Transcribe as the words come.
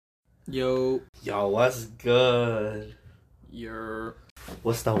Yo, what's good?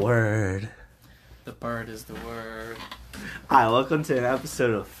 What's the word? The bird is the word. Hi, welcome to an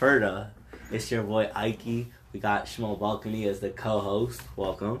episode of Ferda. It's your boy Ikey. We got Shmo Balcony as the co-host.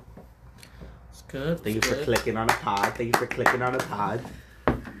 Welcome. It's good. Thank you for clicking on the pod.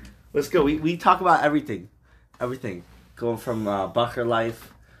 Let's go. We talk about everything. Going from Bucker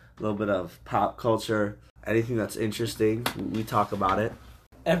life, a little bit of pop culture, anything that's interesting. We talk about it.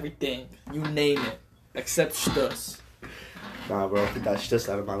 Everything. You name it. Except Stuss. Nah, bro. That's just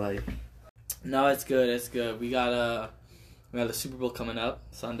out of my life. No, it's good. It's good. We got the Super Bowl coming up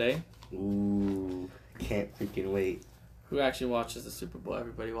Sunday. Ooh. Can't freaking wait. Who actually watches the Super Bowl?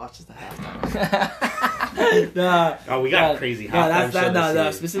 Everybody watches the halftime. We got crazy halftime show this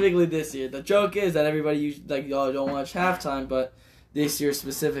year. Specifically this year. The joke is that everybody usually don't watch halftime, but this year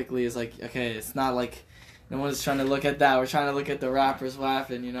specifically is like, okay, it's not like no one's trying to look at that. We're trying to look at the rappers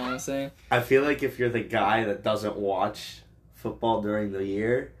laughing, you know what I'm saying? I feel like if you're the guy that doesn't watch football during the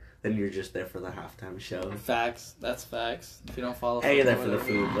year, then you're just there for the halftime show. Facts. That's facts. If you don't follow football, you're there for the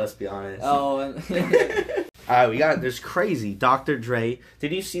food, let's be honest. Oh, Alright, there's crazy. Dr. Dre.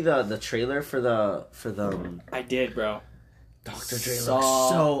 Did you see the trailer for the I did, bro. Dr. Dre looks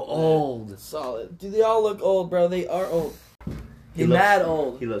so old. Solid. Dude, they all look old, bro. They are old. He's mad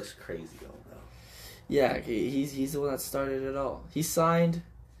old. He looks crazy old, though. Yeah, he's the one that started it all. He signed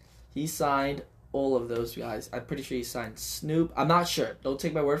all of those guys. I'm pretty sure he signed Snoop. I'm not sure. Don't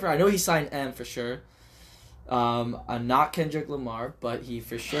take my word for it. I know he signed M for sure. Not Kendrick Lamar, but he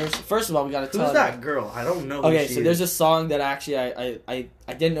for sure. First of all, we gotta tell. Who's that girl? I don't know. Okay, so there's a song that actually I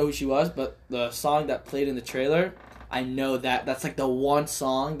didn't know who she was, but the song that played in the trailer, I know that's like the one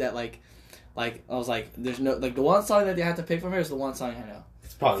song that like I was like, there's no like the one song that they had to pick from her is the one song I know.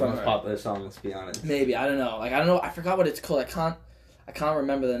 It's probably the most popular song. Let's be honest. Maybe I don't know. Like I don't know. I forgot what it's called. I can't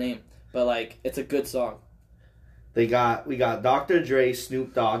remember the name, but like it's a good song. We got Dr. Dre,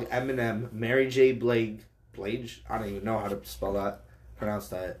 Snoop Dogg, Eminem, Mary J. Blige. I don't even know how to pronounce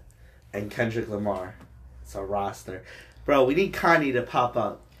that, and Kendrick Lamar. It's a roster, bro. We need Kanye to pop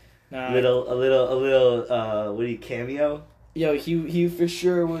up. A little. What do you cameo? Yo, he for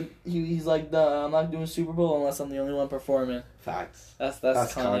sure would. He's like, I'm not doing Super Bowl unless I'm the only one performing. Facts. That's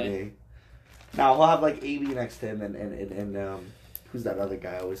Kanye. Now we'll have like AB next to him and who's that other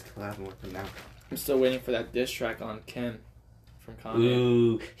guy? I always collabing with him now. I'm still waiting for that diss track on Kim from Kanye.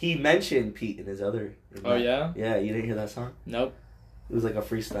 Ooh, he mentioned Pete in his other. Oh yeah. Yeah, you didn't hear that song? Nope. It was like a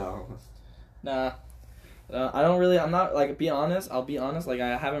freestyle almost. Nah. I don't really. I'm not like. I'll be honest. Like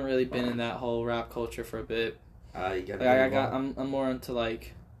I haven't really been in that whole rap culture for a bit. You gotta I'm more into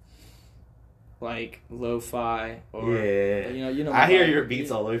like lo-fi or you know. I hear your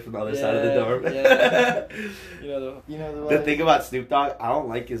beats all the way from the other side of the dorm. Yeah. The thing about Snoop Dogg, I don't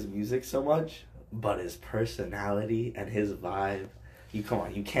like his music so much, but his personality and his vibe. You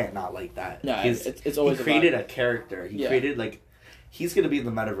can't not like that. No, it's always. He created a character. He created like. He's going to be in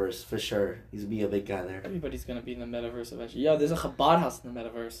the metaverse, for sure. He's going to be a big guy there. Everybody's going to be in the metaverse eventually. Yo, there's a Chabad house in the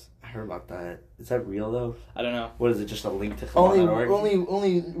metaverse. I heard about that. Is that real, though? I don't know. What is it, just a link to Chabad.org?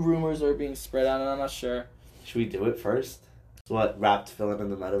 Only rumors are being spread out, and I'm not sure. Should we do it first? So what, Wrapped filling in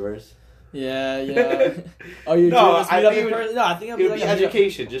the metaverse? Yeah. Oh, you're doing this meet up in person? No, I think it would be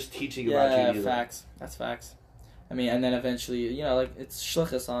education, just teaching about Judaism. Yeah, facts. That's facts. I mean, and then eventually, like, it's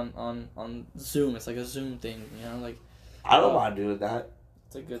shlichus on Zoom. It's like a Zoom thing, like... I don't mind doing that.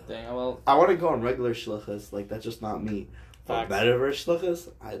 It's a good thing. I want to go on regular shlichus. Like, that's just not me. But metaverse shlichus,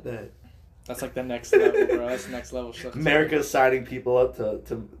 I bet. That's like the next level, bro. That's the next level shlichus. America's signing people up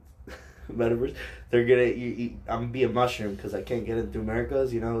to metaverse. They're gonna I'm gonna be a mushroom because I can't get in through America's.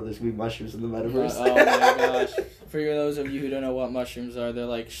 There's gonna be mushrooms in the metaverse. Oh my gosh! For those of you who don't know what mushrooms are, they're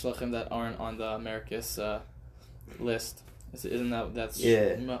like shluchim that aren't on the America's list. Isn't that's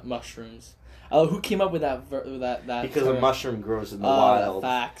mushrooms? Oh, who came up with that? Because a mushroom grows in the wild.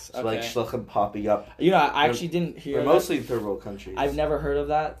 Facts. So like shluchim popping up. I actually didn't hear. They're mostly in third world countries. I've never heard of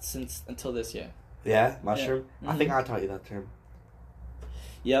that until this year. Yeah, mushroom. Yeah. I think Mm-hmm. I taught you that term.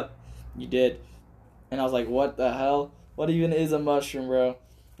 Yep, you did. And I was like, "What the hell? What even is a mushroom, bro?"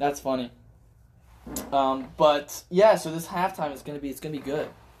 That's funny. But yeah, so this halftime is gonna be good.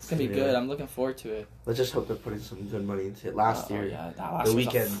 It's gonna be good. I'm looking forward to it. Let's just hope they're putting some good money into it. Last year, the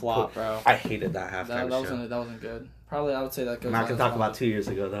weekend flop, bro. I hated that halftime show. That wasn't good. Probably, I would say that goes. I'm not gonna talk about 2 years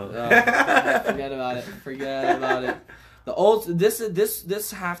ago though. Forget about it. The old this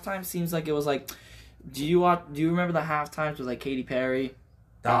halftime seems like it was like. Do you remember the halftimes with like Katy Perry?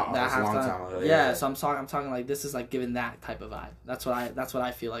 That was a long time ago. Yeah, so I'm talking like this is like giving that type of vibe. That's what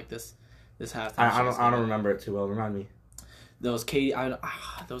I feel like this halftime. I don't remember it too well. Remind me. those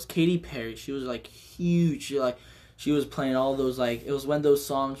Katy Perry. She was like huge. She was playing all those like it was when those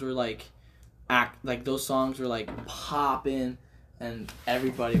songs were like those songs were like popping, and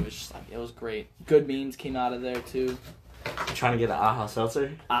everybody was just like it was great. Good memes came out of there too. Trying to get an AHA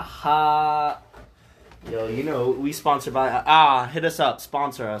seltzer. Aha. Yo, you know we sponsored by hit us up,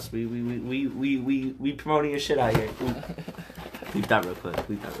 sponsor us. We promoting your shit out here. Leave that real quick.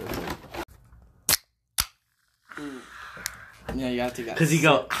 Yeah, you gotta take that. Cause you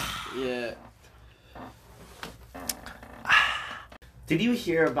go. Yeah. Did you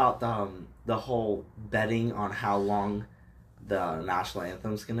hear about the whole betting on how long the national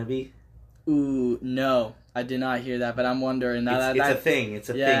anthem's gonna be? Ooh, no, I did not hear that, but I'm wondering now. It's a thing. It's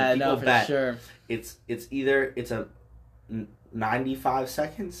a thing. Yeah, People no, for bet. sure. It's either it's a 95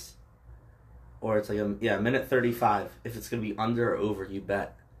 seconds, or it's like a minute 35. If it's gonna be under or over, you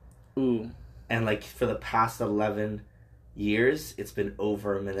bet. Ooh. And like for the past 11 years, it's been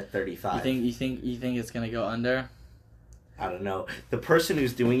over a minute 35. You think it's gonna go under? I don't know. The person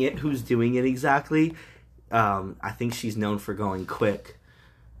who's doing it exactly, I think she's known for going quick.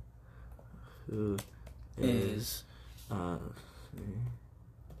 Who is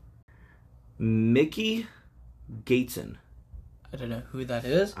Mickey Gateson? I don't know who that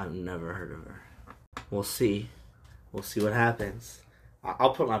is. I've never heard of her. We'll see. We'll see what happens.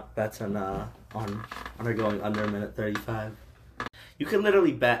 I'll put my bets on her going under a minute 35. You can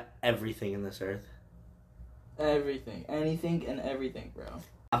literally bet everything in this earth. Everything, anything, and everything, bro.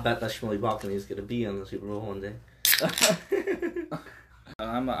 I bet that Shmuley Balcony is gonna be on the Super Bowl one day.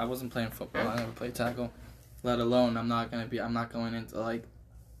 I wasn't playing football. I never played tackle. Let alone I'm not going into like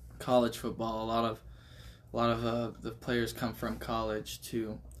college football. A lot of the players come from college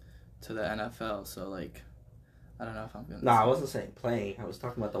to the NFL. So like, I don't know if I'm gonna. Nah, I wasn't saying playing. I was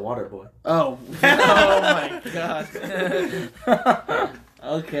talking about the water boy. Oh, oh my god.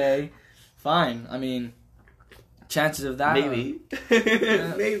 Okay, fine. I mean, chances of that. Maybe.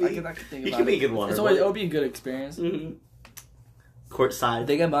 Maybe. I could think You about can be a good water boy. It'll be a good experience. Mm-hmm. Courtside.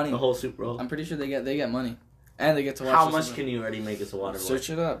 They get money. The whole Super Bowl. I'm pretty sure they get money, and they get to watch. How much can you already make as a water boy? Search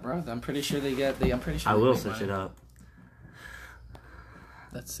it up, bro. I'm pretty sure they get. I'm pretty sure. I will search it up.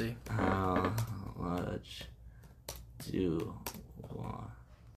 Let's see. How much do want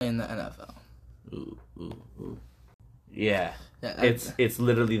in the NFL? Ooh. Yeah. Yeah, It's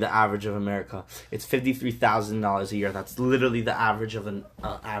literally the average of America. It's $53,000 a year. That's literally the average of an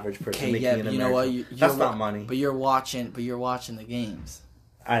average person making in America. You know what? That's not money. But you're watching the games.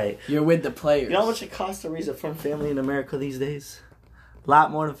 Alright. You're with the players. You know how much it costs to raise a farm family in America these days? A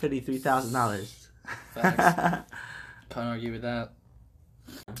lot more than $53,000. Facts. Can't argue with that.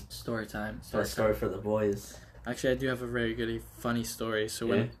 Story time. Story for the boys. Actually, I do have a very good, funny story. So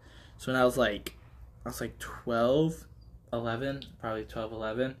when I was like 12, 11, probably 12,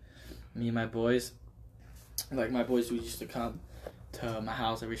 11, me and my boys, we used to come to my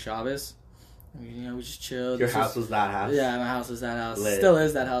house every Shabbos. We just chilled. Your house was that house? Yeah, my house was that house. Lit. Still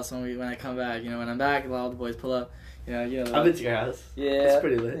is that house when I come back. When I'm back, all the boys pull up. I've been to your house. Yeah. It's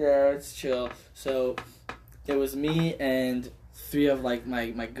pretty lit. Yeah, it's chill. So it was me and three of like my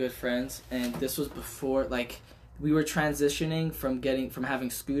good friends, and this was before we were transitioning from having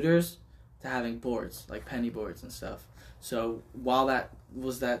scooters to having boards, like penny boards and stuff. So while that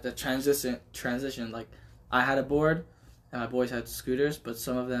was the transition, like I had a board and my boys had scooters, but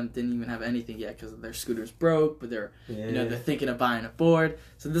some of them didn't even have anything yet because their scooters broke, but they're thinking of buying a board.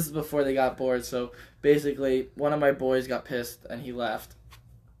 So this is before they got boards. So basically, one of my boys got pissed and he left.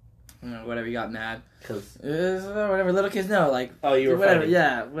 Whatever, he got mad. Cause whatever, little kids know, like, oh, you were whatever, fighting.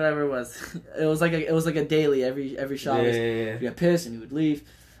 yeah, whatever it was. It was like a daily every Shabbos. Yeah. He got pissed and he would leave.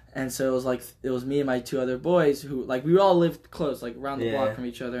 And so it was me and my two other boys who, like, we all lived close, like, around the block from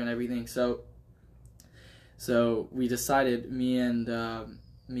each other and everything. So we decided, me and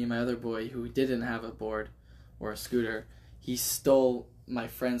my other boy, who didn't have a board or a scooter, he stole my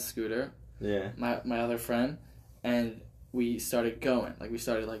friend's scooter. Yeah. My other friend, and we started going. Like, we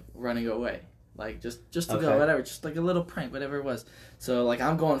started, like, running away. Like, just to go, whatever. Just, like, a little prank, whatever it was. So, like,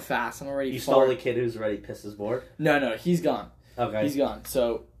 I'm going fast. I'm already You stole the kid who's already pissed his board? No, he's gone. Okay. He's gone.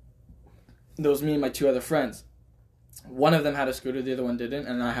 So there was me and my two other friends. One of them had a scooter, the other one didn't,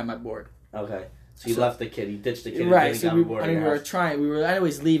 and I had my board. Okay. So you left the kid, you ditched the kid, right? So we were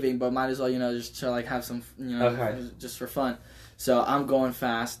anyways leaving, but might as well, just to like have some, just for fun. So I'm going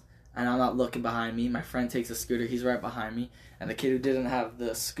fast, and I'm not looking behind me. My friend takes a scooter, he's right behind me, and the kid who didn't have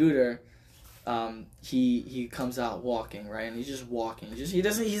the scooter, he comes out walking, right, and he's just walking.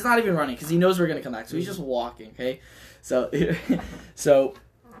 He's not even running because he knows we're gonna come back, so he's just walking. Okay, so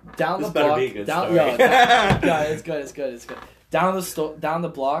down This the better block. be a good down, story. yo, yeah, it's good. Down the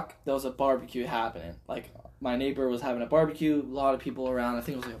block, there was a barbecue happening. Like my neighbor was having a barbecue, a lot of people around. I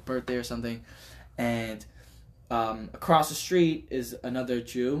think it was like a birthday or something, and across the street is another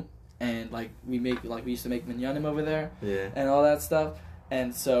Jew, and like we used to make minyanim over there, and all that stuff,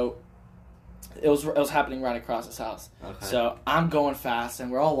 and so. It was happening right across his house. Okay. So I'm going fast,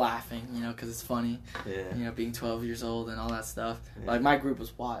 and we're all laughing, because it's funny. Yeah. Being 12 years old and all that stuff. Yeah. Like, my group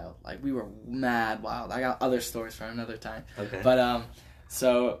was wild. Like, we were mad wild. I got other stories for another time. Okay. But,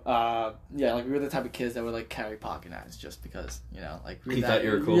 like, we were the type of kids that would, like, carry pocket knives just because, like... You thought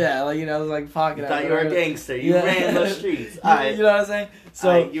you were cool? Yeah, like, pocket knives. You thought you were a gangster. You ran the streets. You know what I'm saying?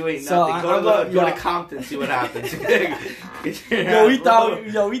 So you ain't nothing. Go to Compton, see what happens. we thought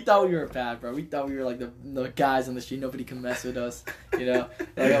we were bad, bro. We thought we were, like, the guys on the street. Nobody can mess with us, Like,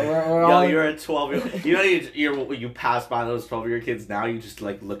 we're all... you're a 12-year-old. You pass by those 12-year kids now, you just,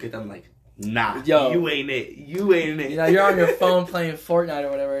 like, look at them like... Nah, you ain't it. You're on your phone playing Fortnite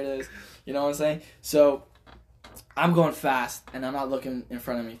or whatever it is. You know what I'm saying? So, I'm going fast, and I'm not looking in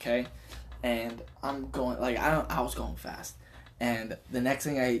front of me, okay? And I'm going, like, I was going fast. And the next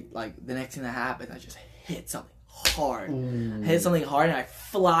thing that happened, I just hit something hard. And I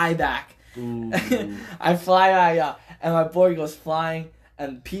fly back. I fly back, and my board goes flying.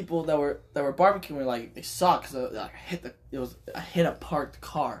 And people that were barbecuing, like, they saw it because I hit a parked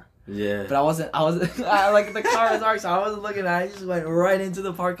car. Yeah. But I wasn't like, the car was arched, so I wasn't looking at it. I just went right into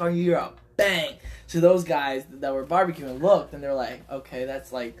the parked car, and you hear a bang. So those guys that were barbecuing looked, and they're like, okay,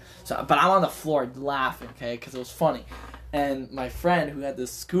 that's like... So, but I'm on the floor laughing, okay, because it was funny. And my friend who had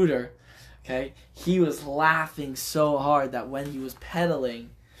this scooter, okay, he was laughing so hard that when he was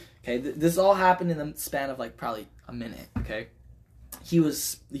pedaling, okay, this all happened in the span of, like, probably a minute, okay? He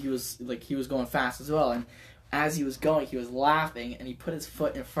was going fast as well, and as he was going, he was laughing, and he put his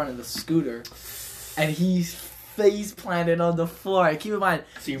foot in front of the scooter, and he face planted on the floor. Keep in mind,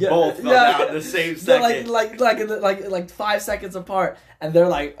 so you both fell down in the same second, like 5 seconds apart, and they're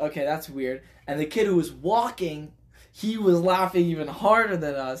like, okay, that's weird. And the kid who was walking, he was laughing even harder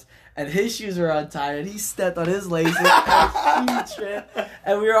than us, and his shoes were untied, and he stepped on his laces, and he tripped,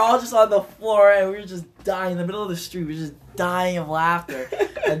 and we were all just on the floor, and we were just dying in the middle of the street. We were just dying of laughter.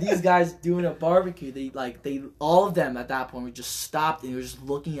 And these guys doing a barbecue, they all of them at that point were just stopped, and they were just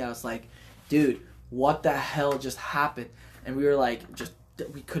looking at us like, dude, what the hell just happened? And we were like,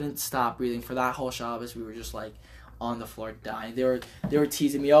 we couldn't stop breathing for that whole Shabbos. We were just like on the floor dying. They were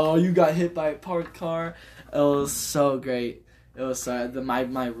teasing me, oh, you got hit by a parked car. It was so great. It was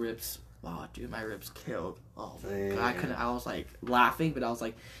my ribs. Oh, dude, my ribs killed. Oh my God, I was like laughing, but I was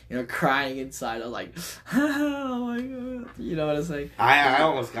like, crying inside. I was like, oh my God. You know what I'm saying? I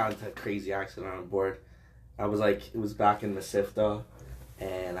almost got into a crazy accident on board. I was like, it was back in Masifta,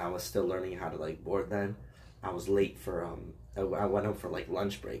 and I was still learning how to, like, board then. I was late for, I went home for, like,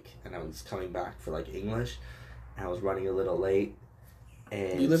 lunch break, and I was coming back for, like, English, and I was running a little late.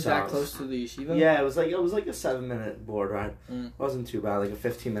 And you lived that close to the yeshiva? Yeah, it was like a 7-minute board ride. It wasn't too bad, like a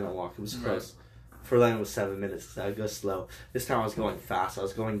 15-minute walk. It was close. For them, it was 7 minutes because I would go slow. This time I was going fast. I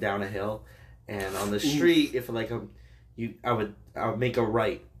was going down a hill, and on the street, if like I would make a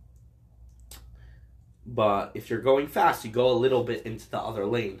right. But if you're going fast, you go a little bit into the other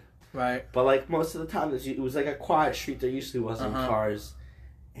lane. Right. But like most of the time, it was like a quiet street. There usually wasn't cars,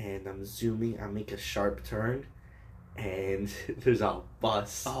 and I'm zooming. I make a sharp turn. And there's a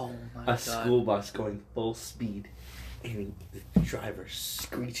bus, school bus going full speed, and the driver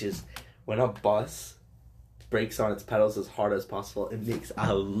screeches. When a bus brakes on its pedals as hard as possible, it makes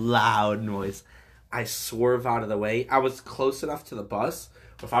a loud noise. I swerve out of the way. I was close enough to the bus.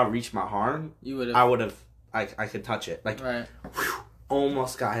 If I reached my arm, I could touch it. Like,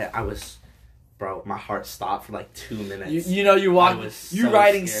 almost got hit. Bro, my heart stopped for like 2 minutes. You riding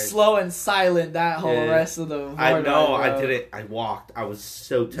scared. Slow and silent that whole rest of the morning. I know, I didn't. I walked. I was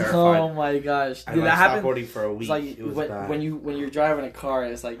so terrified. Oh my gosh. Dude, that stopped boarding for a week. It's like it was bad. when you're driving a car,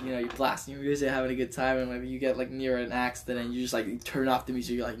 it's like, you're blasting your music, having a good time, and maybe you get like near an accident, and you just like you turn off the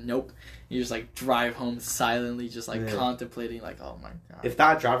music, you're like, nope. You just like drive home silently, just like contemplating, like, oh my God. If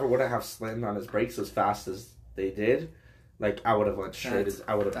that driver wouldn't have slammed on his brakes as fast as they did, like, I would have went straight as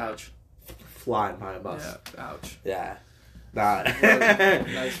I would have. Ouch. Flying by a bus. Yeah, ouch. Yeah. Not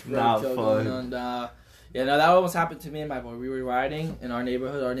fun. That almost happened to me and my boy. We were riding in our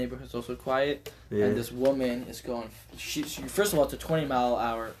neighborhood. Our neighborhood's also quiet. Yeah. And this woman is going... She first of all, it's a 20 mile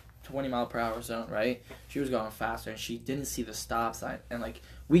per hour zone, right? She was going faster, and she didn't see the stop sign. And, like,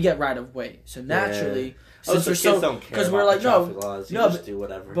 we get right of way. So, naturally... Since we're so... Because we're like, no, just do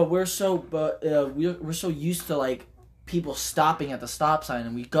whatever. But we're so... we're so used to, like... people stopping at the stop sign,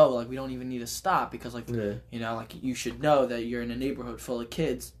 and we go like we don't even need to stop because like you know, like you should know that you're in a neighborhood full of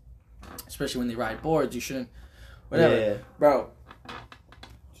kids, especially when they ride boards. You shouldn't, whatever, bro.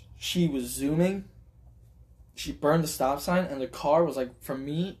 She was zooming. She burned the stop sign, and the car was like from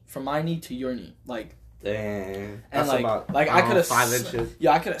my knee to your knee, like. Damn. And that's like I could have 5 inches. Yeah,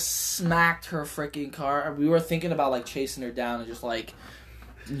 I could have smacked her freaking car. We were thinking about like chasing her down and just like,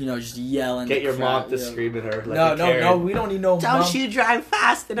 you know, just yelling. Get your mom to scream at her. Like no, we don't need no. Don't you drive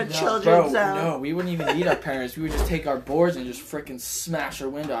fast in a children's zone? No, we wouldn't even need our parents. We would just take our boards and just freaking smash her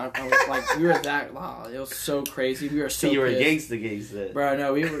window. I was like, we were that. Wow, it was so crazy. We were so. So you were pissed. gangsta. Bro,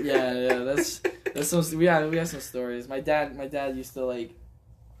 no, we were. Yeah. That's some. We had some stories. My dad used to like.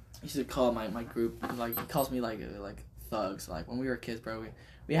 He used to call my group, like, he calls me, like thugs. Like, when we were kids, bro,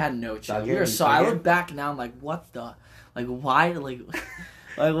 we had no chill. We were so, I look back now, I'm like, what the, like, why, like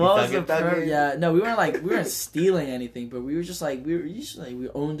what was the, yeah, no, we weren't stealing anything, but we were just, like, we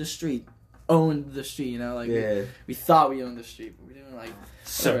owned the street, you know, like, we thought we owned the street, but we didn't, like.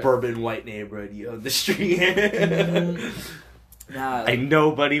 Suburban white neighborhood, you own the street. Nah, and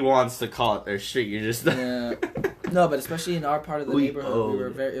nobody wants to call it their street, you're just. Yeah. No, but especially in our part of the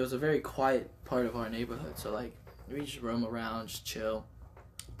neighborhood, it was a very quiet part of our neighborhood. So like, we just roam around, just chill.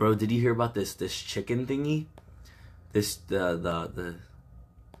 Bro, did you hear about this chicken thingy? The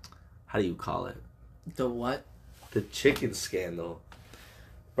how do you call it? The what? The chicken scandal.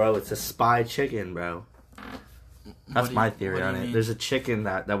 Bro, it's a spy chicken, bro. That's my theory on it. There's a chicken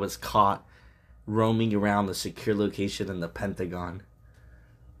that was caught roaming around a secure location in the Pentagon.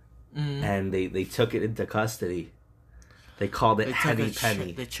 And they took it into custody. They called it Henny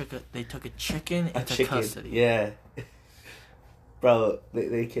Penny. They took a chicken into custody. Yeah. Bro,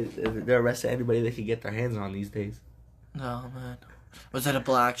 they're arresting anybody they can get their hands on these days. No, man. Was it a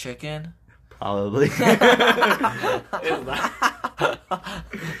black chicken? Probably.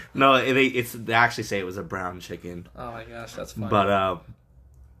 No, they actually say it was a brown chicken. Oh my gosh, that's funny. But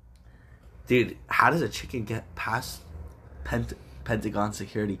dude, how does a chicken get past Pentagon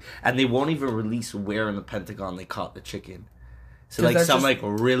security? And they won't even release where in the Pentagon they caught the chicken. So like some like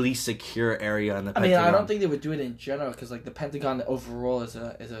really secure area in the Pentagon. I mean, I don't think they would do it in general because like the Pentagon overall is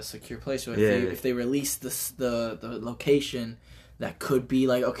a secure place. So if they release the location, that could be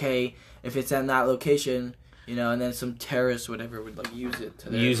like, okay, if it's in that location, you know, and then some terrorists whatever would like use it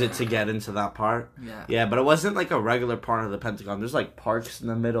to get into that part. Yeah. Yeah, but it wasn't like a regular part of the Pentagon. There's like parks in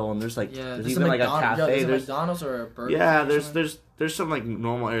the middle, and there's like there's even like a cafe. There's a McDonald's or a Burger King. Yeah, there's some like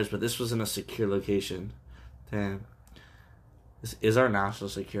normal areas, but this was in a secure location. Damn. Is our national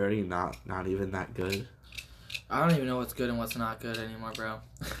security not even that good? I don't even know what's good and what's not good anymore, bro.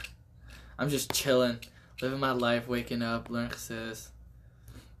 I'm just chilling, living my life, waking up, learning chassidus.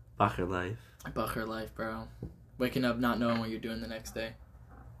 Bacher life. Bacher life, bro. Waking up, not knowing what you're doing the next day.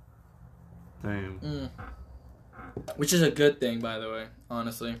 Damn. Which is a good thing, by the way,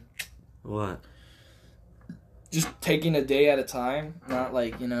 honestly. What? Just taking a day at a time, not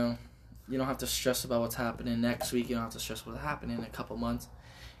like, you know, you don't have to stress about what's happening next week. You don't have to stress what's happening in a couple months.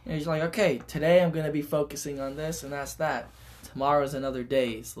 You know, you're like, okay, today I'm going to be focusing on this and that's that. Tomorrow's another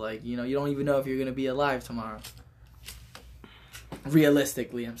day. It's like, you know, you don't even know if you're going to be alive tomorrow.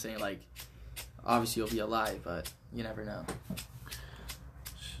 Realistically, I'm saying, like, obviously you'll be alive, but you never know.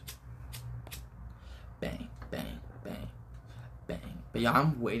 Bang, bang, bang, bang. But yeah,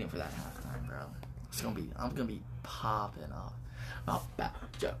 I'm waiting for that halftime, bro. I'm going to be popping off.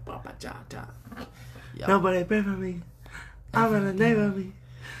 Nobody pray for me. I'm in the name of me.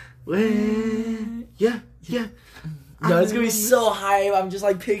 Yeah. Yo, it's gonna be so hype. I'm just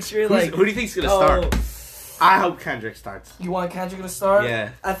like picturing like. Who do you think's gonna start? I hope Kendrick starts. You want Kendrick to start? Yeah.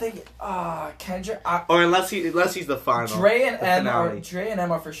 I think Kendrick. Or unless he's the final. Dre and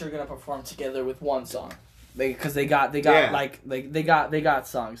M are for sure gonna perform together with one song. Because they got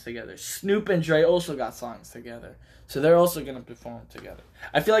songs together. Snoop and Dre also got songs together. So they're also gonna perform together.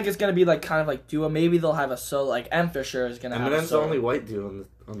 I feel like it's gonna be like kind of like duo. Maybe they'll have a solo. Like M for sure is gonna have a solo. the only white dude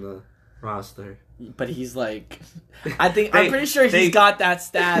on the roster. But he's like, I'm pretty sure he's got that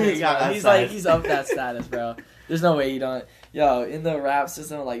status. He's up that status, bro. There's no way you don't. Yo, in the rap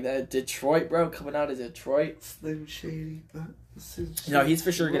system like that, Detroit, bro, coming out of Detroit. Slim Shady. You know, he's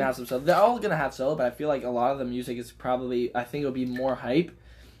for sure gonna have some solo. They're all gonna have solo, but I feel like a lot of the music is probably. I think it'll be more hype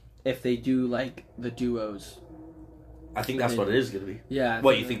if they do like the duos. I think that's what it is going to be. Yeah.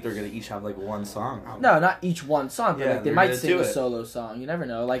 What, you think they're going to each have, like, one song? No, not each one song, but like, they might sing a solo song. You never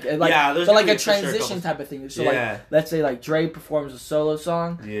know. Like a transition type of thing. So, like, let's say, like, Dre performs a solo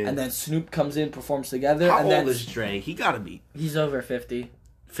song, and then Snoop comes in, performs together. How old is Dre? He got to be. He's over 50.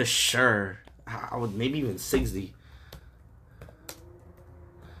 For sure. I would maybe even 60.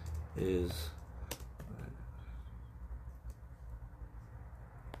 is.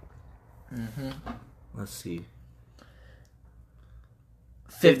 Let's see.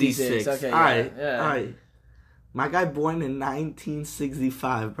 56. Okay, All right. yeah. All right. My guy born in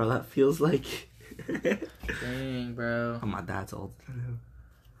 1965, bro. That feels like. Dang, bro. Oh, my dad's old.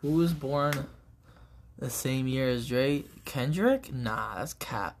 Who was born the same year as Drake? Kendrick? Nah, that's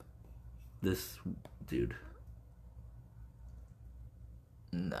cap. This dude.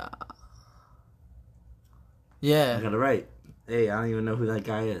 Nah. Yeah. I got it right. Hey, I don't even know who that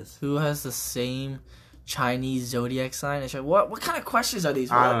guy is. Who has the same Chinese zodiac sign? What kind of questions are these?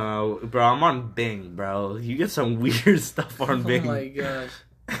 Bro? I don't know, bro. I'm on Bing, bro. You get some weird stuff on Bing. Oh my gosh.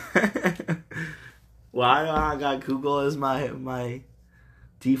 Why I got Google as my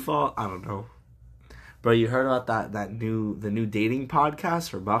default? I don't know. Bro, you heard about the new dating podcast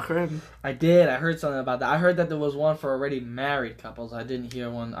for Bahrain? I did. I heard something about that. I heard that there was one for already married couples. I didn't hear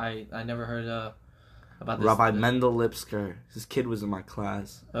one. I never heard about this. Rabbi Mendel Lipsker. His kid was in my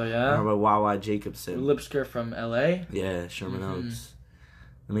class. Oh yeah. Rabbi Wawa Jacobson. Lipsker from L.A. Yeah, Sherman Oaks.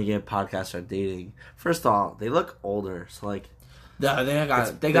 Let me get a podcast on dating. First of all, they look older, so like. No, they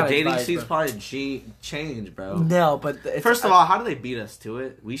got the dating advice, scene's bro. probably changed, bro. No, but first of all, how do they beat us to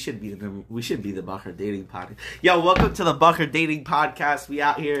it? We should be them. We should be the Bucker Dating Podcast. Yo, welcome to the Bucker Dating Podcast. We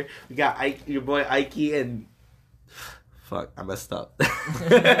out here. We got Ike, your boy Ikey, and fuck, I messed up.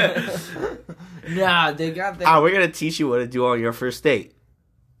 Nah, they got. We're gonna teach you what to do on your first date.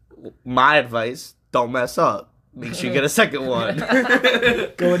 My advice: don't mess up. Make sure you get a second one.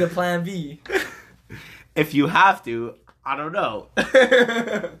 Go to Plan B. If you have to. I don't know.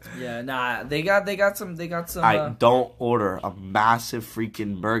 Yeah, nah, they got some. Don't order a massive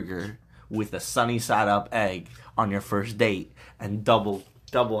freaking burger with a sunny side up egg on your first date and double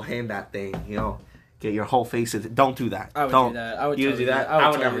hand that thing. You know, get your whole face in it. Don't do that. I would do that. I would you do that. I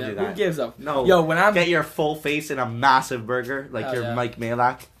would never do that. Who gives up? No. Yo, when I'm get your full face in a massive burger like you're Mike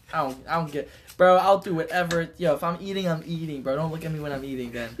Malak. I don't get. Bro, I'll do whatever. Yo, if I'm eating, bro. Don't look at me when I'm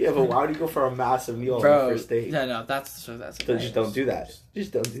eating, then. Yeah, but why would you go for a massive meal on your first date? Yeah, no, that's. So just don't do that.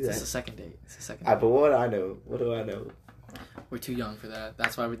 Just don't do that. It's a second date. But what do I know? What do I know? We're too young for that.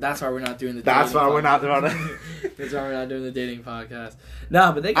 That's why we're not doing the. That's why we're not doing it. That's why we're not doing the dating podcast.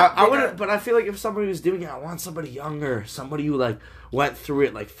 No, but But I feel like if somebody was doing it, I want somebody younger, somebody who like went through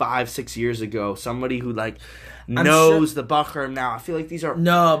it like 5-6 years ago, somebody who like knows the Bahrain now. I feel like these are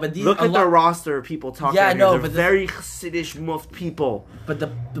look at the roster of people talking. Yeah, no, but very Chassidish muft people.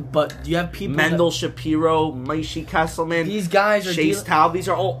 But you have people Mendel Shapiro, Maishi Kesselman. These guys are Chase Taub. These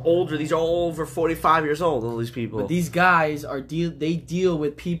are all older. These are all over 45 years old. All these people. But these guys they deal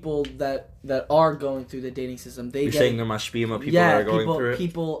with people that are going through the dating system. You're saying they're mashpima people that are going through it?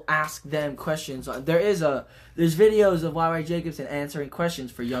 People ask them questions. There's videos of YY Jacobson answering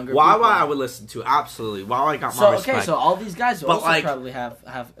questions for younger people. YY I would listen to, absolutely. YY got my respect. Okay, so all these guys probably have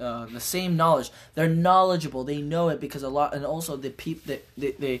the same knowledge. They're knowledgeable. They know it because a lot, and also the people they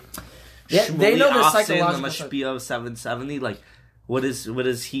know the psychological. The Mashpia of 770, like. What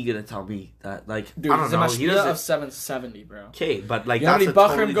is he gonna tell me that like dude, I don't know. He doesn't of 770, bro. Okay, but like you know that's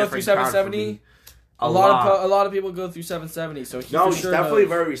how many Bahrain go through 770? A lot of people go through 770. So he's definitely a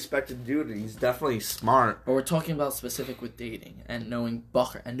very respected dude, and he's definitely smart. But we're talking about specific with dating and knowing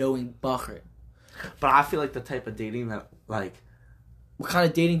Bahrain. But I feel like the type of dating that like. What kind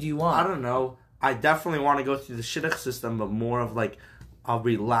of dating do you want? I don't know. I definitely want to go through the shidduch system, but more of like a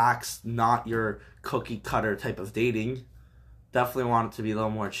relaxed, not your cookie cutter type of dating. Definitely want it to be a little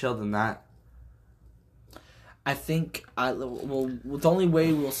more chill than that. I think the only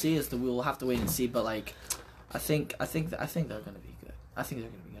way we'll see is that we'll have to wait and see. But like, I think they're gonna be good. I think they're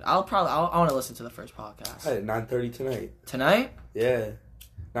gonna be good. I want to listen to the first podcast. Hey, 9:30 tonight. Tonight? Yeah,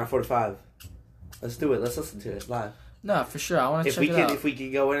 9:45. Let's do it. Let's listen to it live. No, for sure. I want to check it out. If we can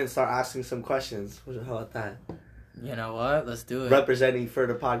go in and start asking some questions, how about that? You know what? Let's do it. Representing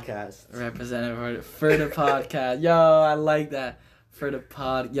Ferda Podcast. Representing Ferda Podcast. Yo, I like that. Ferda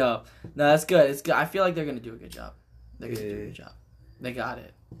Pod. Yo. No, that's good. It's good. I feel like they're going to do a good job. They're going to do a good job. They got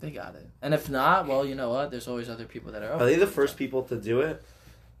it. And if not, well, you know what? There's always other people that are... Are they the first people to do it?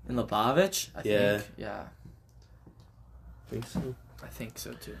 In Lubavitch? I think. Yeah. I think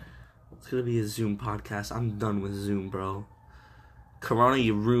so, too. It's going to be a Zoom podcast. I'm done with Zoom, bro. Corona,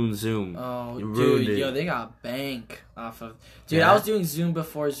 you ruined Zoom. Oh, dude, yo, they got bank off of... Dude, yeah. I was doing Zoom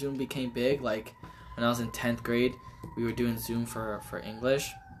before Zoom became big. Like, when I was in 10th grade, we were doing Zoom for English.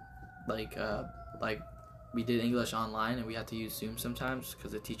 Like, we did English online, and we had to use Zoom sometimes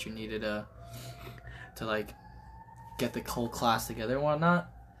because the teacher needed to like, get the whole class together and whatnot.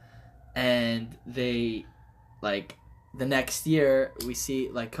 And they, like... the next year we see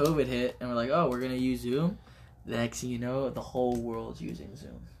like COVID hit, and we're like, oh, we're gonna use Zoom. The next thing you know, the whole world's using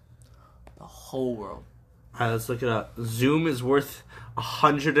Zoom. The whole world. All right, let's look it up. Zoom is worth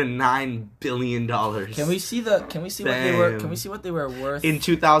 $109 billion. Can we see what they were? Can we see what they were worth? In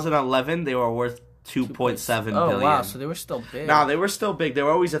 2011, they were worth 2.7 billion. Oh wow, so they were still big. Nah, they were still big. They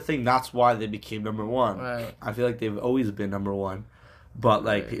were always a thing. That's why they became number one. Right. I feel like they've always been number one, but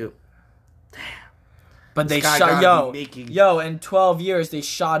like, damn. But they shot in 12 years they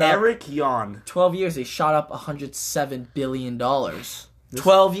shot up. Eric Yon. 12 years they shot up $107 billion.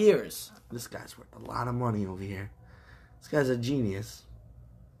 12 years. This guy's worth a lot of money over here. This guy's a genius.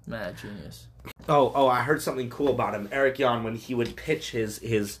 Mad genius. Oh, I heard something cool about him. Eric Yon, when he would pitch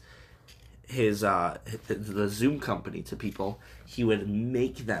the Zoom company to people, he would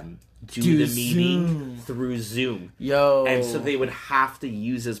make them do the meeting through Zoom. Yo. And so they would have to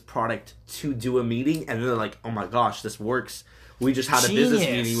use his product to do a meeting, and they're like, oh my gosh, this works. We just had a business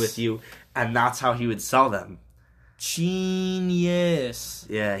meeting with you, and that's how he would sell them. Genius.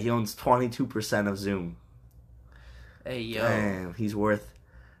 Yeah, he owns 22% of Zoom. Hey, yo. Damn, he's worth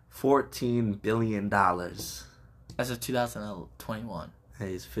 $14 billion. As of 2021.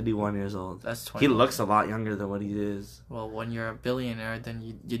 Hey, he's 51 years old. That's 21. He looks a lot younger than what he is. Well, when you're a billionaire,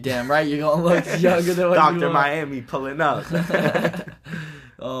 then you're damn right you're going to look younger than what you are. Dr. Miami pulling up.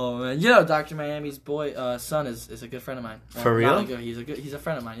 Oh, man. You know, Dr. Miami's son is a good friend of mine. For real? He's a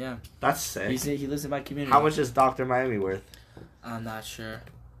friend of mine, yeah. That's sick. He lives in my community. How much is Dr. Miami worth? I'm not sure.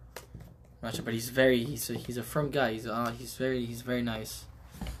 But he's a firm guy. He's very nice.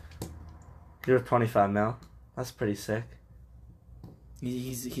 You're 25 mil. That's pretty sick.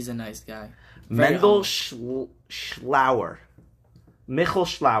 He's a nice guy. Mendel Schlauer. Michael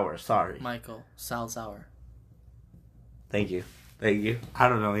Schlauer, sorry. Michael Salzauer. Thank you. I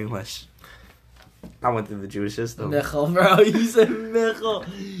don't know English. I went through the Jewish system. Michael, bro. You said Michael.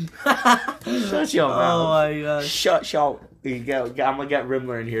 Shut your mouth. Oh my gosh. Shut. I'm gonna get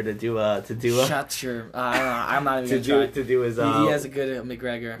Rimler in here to do a. Shut your. I don't know. I'm not even gonna try. To do his. He has a good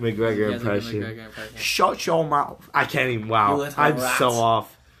McGregor impression. Shut your mouth. I can't even. Wow. I'm so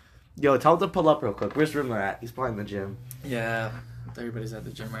off. Yo, tell him to pull up real quick. Where's Rimler at? He's probably in the gym. Yeah. Everybody's at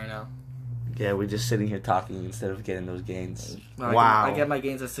the gym right now. Yeah, we're just sitting here talking instead of getting those gains. Well, wow. I get my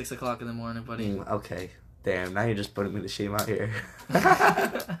gains at 6 o'clock in the morning, buddy. Okay. Damn, now you're just putting me to shame out here.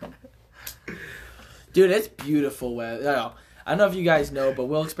 Dude, it's beautiful weather. I don't know if you guys know, but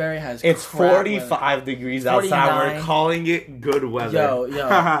Wilkes-Barre has it's 45 degrees outside. We're calling it good weather. Yo.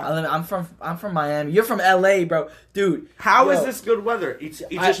 I'm from Miami. You're from LA, bro. Dude. How is this good weather? No.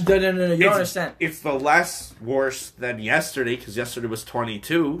 You don't understand. It's the less worse than yesterday, because yesterday was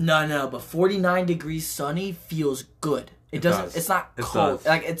 22. No, but 49 degrees sunny feels good. It doesn't. It's not cold.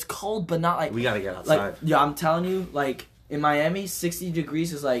 Like, it's cold, but not like. We gotta get outside. Like, yeah, I'm telling you, like, in Miami, 60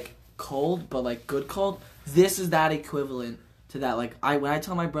 degrees is like cold, but like good cold. This is that equivalent to that. Like, when I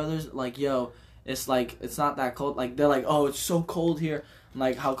tell my brothers, like, yo, it's like, it's not that cold. Like, they're like, oh, it's so cold here. I'm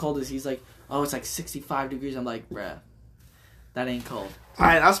like, how cold is it? He's like, oh, it's like 65 degrees. I'm like, bruh, that ain't cold. All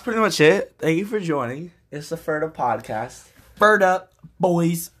right, that's pretty much it. Thank you for joining. It's the Ferda podcast. Ferda,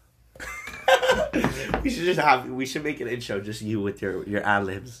 boys. We should make an intro, just you with your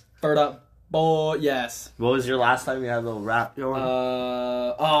ad-libs. Ferda, boy, yes. What was your last time you had a little rap going?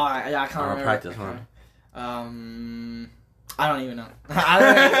 I can't remember. Practice one. I don't even know.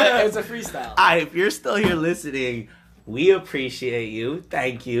 It's a freestyle. If you're still here listening, we appreciate you.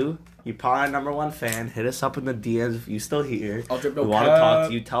 Thank you. You're probably our number one fan. Hit us up in the DMs if you're still here. We want to talk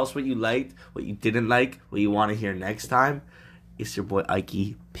to you. Tell us what you liked, what you didn't like, what you want to hear next time. It's your boy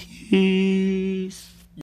Ikey. Peace.